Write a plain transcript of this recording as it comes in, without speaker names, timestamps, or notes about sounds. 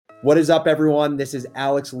What is up, everyone? This is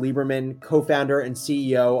Alex Lieberman, co-founder and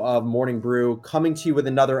CEO of Morning Brew, coming to you with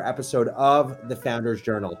another episode of The Founder's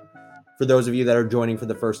Journal. For those of you that are joining for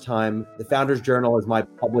the first time, The Founder's Journal is my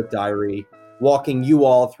public diary, walking you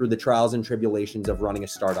all through the trials and tribulations of running a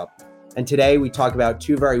startup. And today we talk about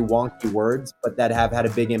two very wonky words, but that have had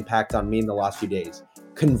a big impact on me in the last few days: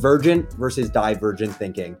 convergent versus divergent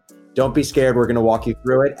thinking. Don't be scared. We're going to walk you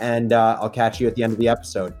through it, and I'll catch you at the end of the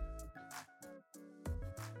episode.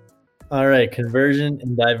 All right, convergent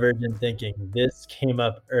and divergent thinking. This came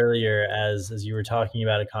up earlier as you were talking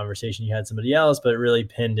about a conversation you had somebody else, but really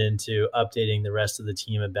pinned into updating the rest of the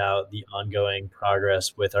team about the ongoing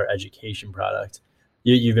progress with our education product.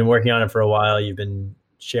 You've been working on it for a while. You've been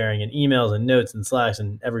sharing in emails and notes and Slacks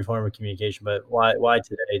and every form of communication, but why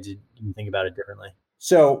today did you think about it differently?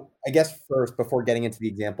 So I guess first, before getting into the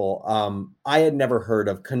example, I had never heard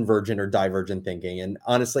of convergent or divergent thinking. And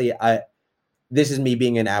honestly, this is me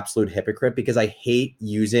being an absolute hypocrite because I hate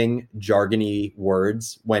using jargony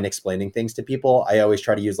words when explaining things to people. I always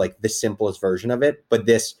try to use like the simplest version of it, but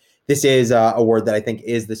this is a word that I think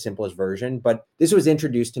is the simplest version. But this was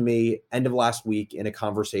introduced to me end of last week in a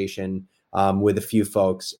conversation with a few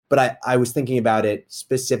folks. But I was thinking about it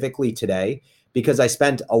specifically today because I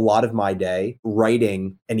spent a lot of my day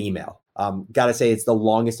writing an email. Gotta say, it's the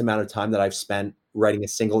longest amount of time that I've spent writing a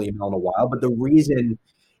single email in a while. But the reason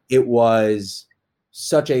it was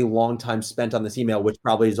such a long time spent on this email, which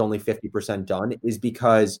probably is only 50% done, is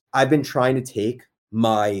because I've been trying to take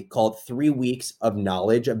my, call it 3 weeks of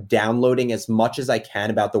knowledge of downloading as much as I can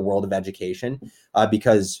about the world of education,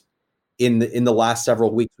 because in the last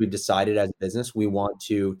several weeks, we've decided as a business, we want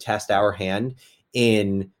to test our hand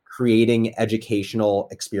in creating educational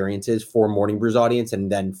experiences for Morning Brew's audience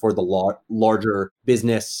and then for the larger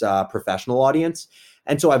business professional audience.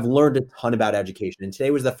 And so I've learned a ton about education. And today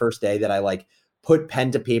was the first day that I put pen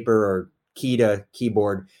to paper or key to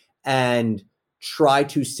keyboard and try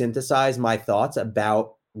to synthesize my thoughts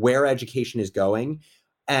about where education is going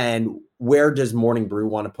and where does Morning Brew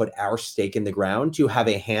want to put our stake in the ground to have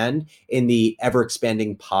a hand in the ever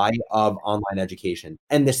expanding pie of online education.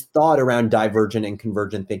 And this thought around divergent and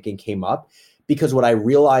convergent thinking came up because what I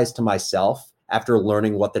realized to myself after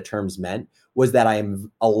learning what the terms meant was that I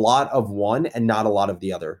am a lot of one and not a lot of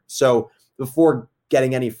the other. So before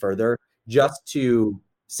getting any further, just to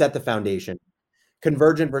set the foundation,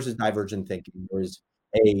 convergent versus divergent thinking. There's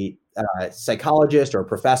a psychologist or a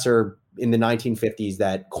professor in the 1950s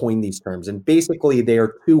that coined these terms. And basically, they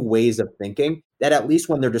are two ways of thinking that, at least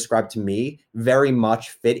when they're described to me, very much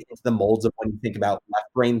fit into the molds of when you think about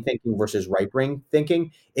left brain thinking versus right brain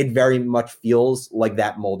thinking. It very much feels like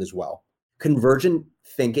that mold as well. Convergent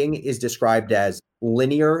thinking is described as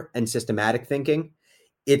linear and systematic thinking.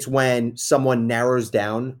 It's when someone narrows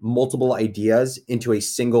down multiple ideas into a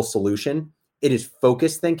single solution. It is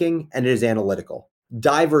focused thinking and it is analytical.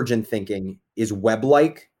 Divergent thinking is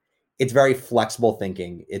web-like. It's very flexible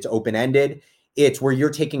thinking. It's open-ended. It's where you're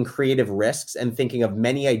taking creative risks and thinking of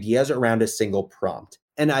many ideas around a single prompt.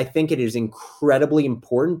 And I think it is incredibly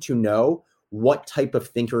important to know what type of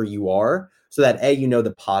thinker you are so that A, you know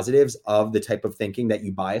the positives of the type of thinking that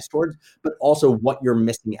you bias towards, but also what you're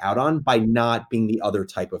missing out on by not being the other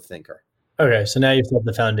type of thinker. Okay, so now you've set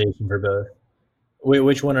the foundation for both.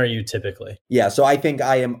 Which one are you typically? Yeah, so I think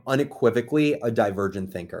I am unequivocally a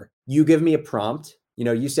divergent thinker. You give me a prompt,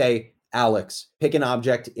 you say, Alex, pick an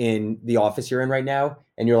object in the office you're in right now.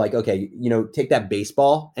 And you're like, okay, take that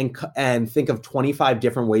baseball and think of 25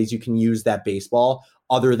 different ways you can use that baseball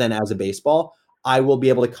other than as a baseball. I will be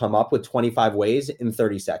able to come up with 25 ways in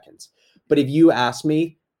 30 seconds. But if you ask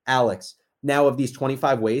me, Alex, now of these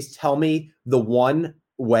 25 ways, tell me the one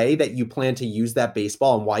way that you plan to use that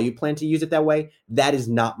baseball and why you plan to use it that way, that is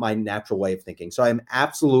not my natural way of thinking. So I'm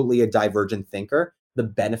absolutely a divergent thinker. The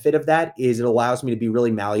benefit of that is it allows me to be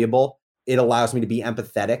really malleable. It allows me to be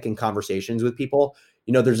empathetic in conversations with people.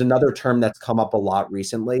 There's another term that's come up a lot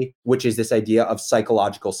recently, which is this idea of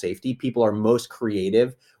psychological safety. People are most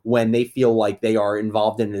creative when they feel like they are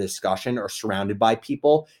involved in a discussion or surrounded by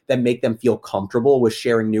people that make them feel comfortable with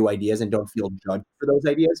sharing new ideas and don't feel judged for those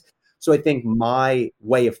ideas. So I think my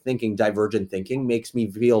way of thinking, divergent thinking, makes me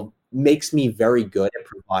very good at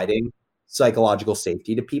providing psychological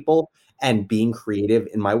safety to people and being creative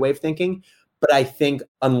in my way of thinking. But I think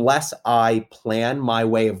unless I plan my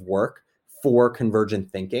way of work for convergent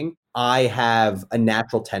thinking, I have a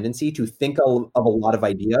natural tendency to think of a lot of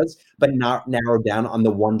ideas, but not narrow down on the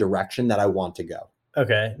one direction that I want to go.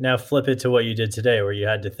 Okay, now flip it to what you did today, where you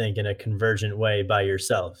had to think in a convergent way by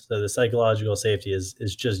yourself. So the psychological safety is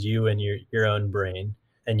just you and your own brain,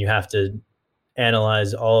 and you have to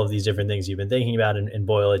analyze all of these different things you've been thinking about and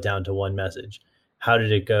boil it down to one message. How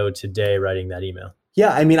did it go today writing that email?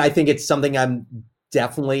 Yeah, I mean, I think it's something I'm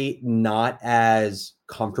definitely not as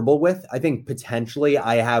comfortable with. I think potentially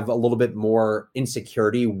I have a little bit more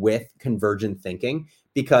insecurity with convergent thinking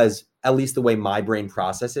because at least the way my brain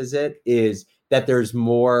processes it is that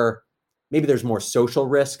maybe there's more social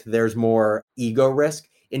risk, there's more ego risk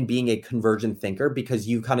in being a convergent thinker because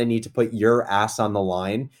you kind of need to put your ass on the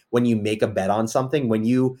line when you make a bet on something, when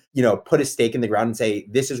you put a stake in the ground and say,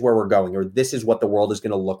 this is where we're going, or this is what the world is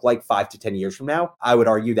going to look like 5 to 10 years from now. I would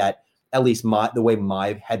argue that at least the way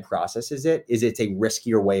my head processes it is it's a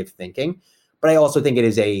riskier way of thinking. But I also think it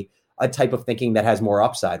is a type of thinking that has more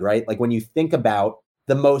upside, right? Like when you think about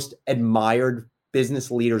the most admired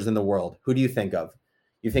business leaders in the world, who do you think of?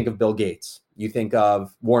 You think of Bill Gates, you think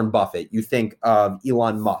of Warren Buffett, you think of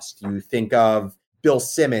Elon Musk, you think of Bill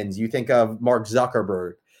Simmons, you think of Mark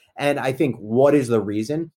Zuckerberg. And I think what is the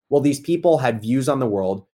reason? Well, these people had views on the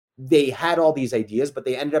world. They had all these ideas, but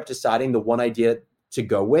they ended up deciding the one idea to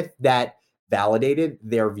go with that validated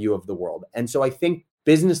their view of the world. And so I think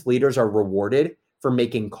business leaders are rewarded for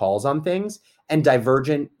making calls on things, and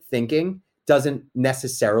divergent thinking doesn't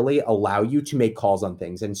necessarily allow you to make calls on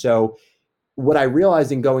things. And so what I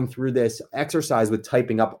realized in going through this exercise with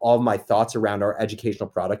typing up all of my thoughts around our educational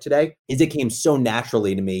product today is it came so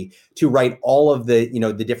naturally to me to write all of the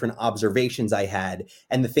different observations I had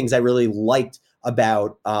and the things I really liked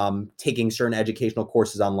about taking certain educational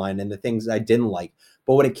courses online and the things I didn't like.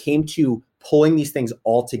 But when it came to pulling these things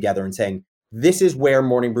all together and saying, this is where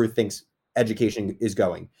Morning Brew thinks education is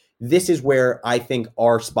going. This is where I think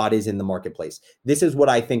our spot is in the marketplace. This is what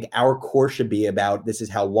I think our course should be about. This is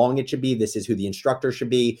how long it should be. This is who the instructor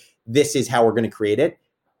should be. This is how we're going to create it.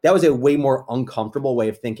 That was a way more uncomfortable way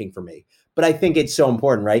of thinking for me. But I think it's so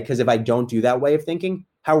important, right? Because if I don't do that way of thinking,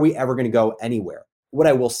 how are we ever going to go anywhere? What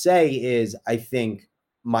I will say is I think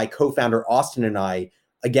my co-founder, Austin, and I,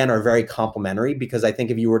 again, are very complementary because I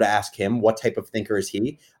think if you were to ask him what type of thinker is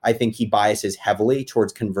he, I think he biases heavily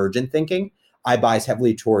towards convergent thinking. I bias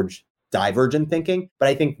heavily towards divergent thinking, but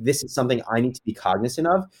I think this is something I need to be cognizant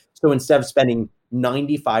of. So instead of spending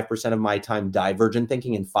 95% of my time divergent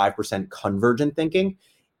thinking and 5% convergent thinking,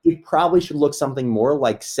 it probably should look something more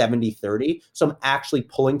like 70-30. So I'm actually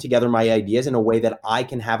pulling together my ideas in a way that I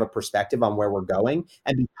can have a perspective on where we're going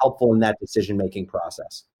and be helpful in that decision-making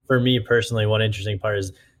process. For me personally, one interesting part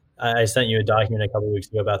is I sent you a document a couple of weeks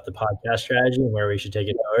ago about the podcast strategy and where we should take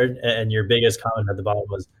it forward. And your biggest comment at the bottom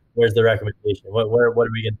was, where's the recommendation? What are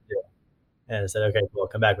we going to do? And I said, okay, cool,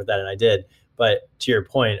 come back with that. And I did. But to your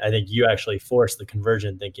point, I think you actually forced the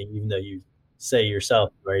convergent thinking, even though you say yourself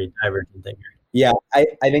you're a divergent thinker. Yeah, I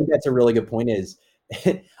think that's a really good point is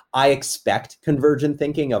I expect convergent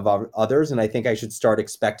thinking of others, and I think I should start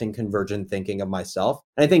expecting convergent thinking of myself.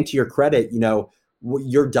 And I think to your credit,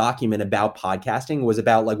 your document about podcasting was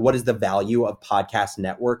about like, what is the value of podcast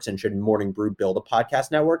networks and should Morning Brew build a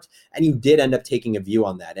podcast network? And you did end up taking a view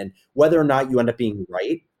on that. And whether or not you end up being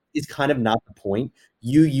right is kind of not the point.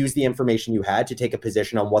 You use the information you had to take a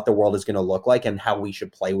position on what the world is going to look like and how we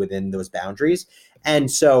should play within those boundaries.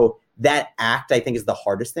 And so that act, I think, is the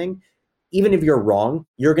hardest thing. Even if you're wrong,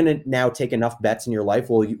 you're going to now take enough bets in your life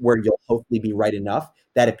where you'll hopefully be right enough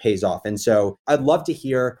that it pays off. And so I'd love to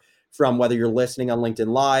hear from whether you're listening on LinkedIn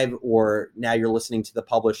Live or now you're listening to the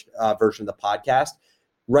published version of the podcast.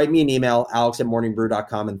 Write me an email,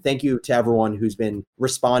 alex@morningbrew.com. And thank you to everyone who's been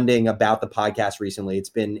responding about the podcast recently. It's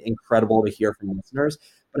been incredible to hear from listeners.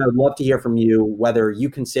 But I would love to hear from you whether you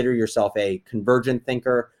consider yourself a convergent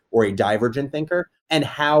thinker or a divergent thinker and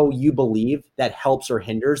how you believe that helps or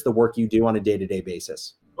hinders the work you do on a day-to-day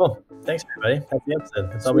basis. Cool. Thanks, everybody. That's the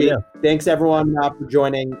episode. That's all we do. Thanks, everyone, for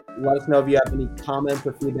joining. Let us know if you have any comments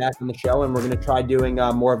or feedback on the show, and we're going to try doing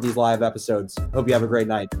more of these live episodes. Hope you have a great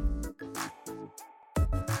night.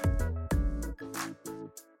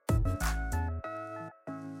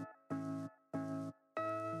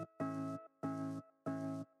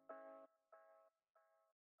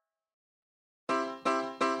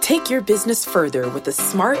 Take your business further with the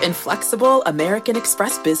smart and flexible American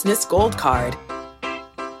Express Business Gold Card.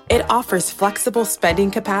 It offers flexible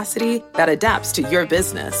spending capacity that adapts to your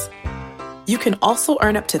business. You can also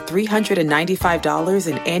earn up to $395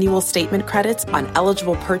 in annual statement credits on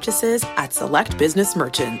eligible purchases at select business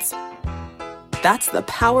merchants. That's the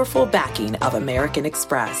powerful backing of American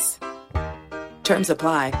Express. Terms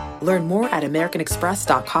apply. Learn more at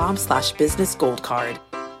americanexpress.com/business gold card.